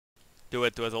Do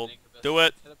it, Twizzle. Do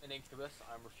it. Instead of an incubus,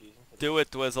 I'm refusing to Do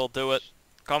it, Twizzle. Do it.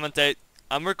 Commentate.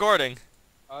 I'm recording.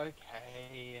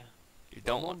 Okay. You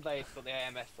Well, don't want. Mourneblade's got the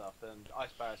AMS up and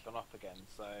Ice Barrow's gone up again,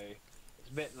 so it's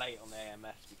a bit late on the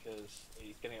AMS because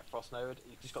he's getting a Frost Node.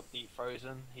 He's just got Deep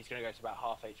Frozen. He's going to go to about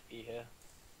half HP here.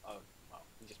 Oh, well,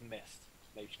 he just missed.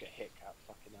 Maybe just get hit out,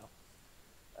 fucking hell.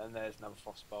 And there's another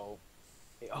Frost Bolt.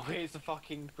 Oh, here's the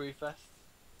fucking Brewfest.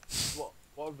 What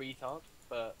a retard.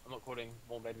 But I'm not calling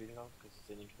Mourneblade a retard because it's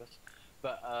an incubus.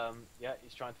 But yeah,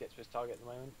 he's trying to get to his target at the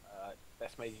moment.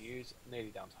 Bestmageeu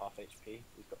nearly down to half HP.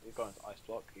 He's gone into Ice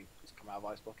Block. He's come out of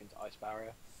Ice Block into Ice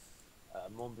Barrier.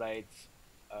 Mourneblade's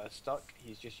stuck.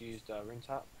 He's just used Ring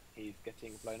Tap. He's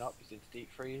getting blown up. He's into Deep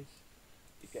Freeze.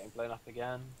 He's getting blown up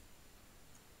again.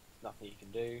 There's nothing he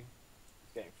can do.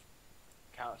 He's getting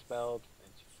counter spelled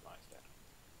into Flying Dead.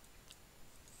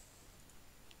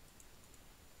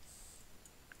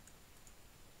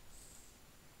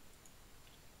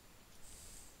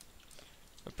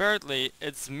 Apparently,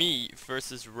 it's me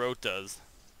versus Rotas.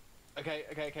 Okay.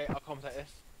 I'll commentate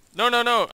this. No.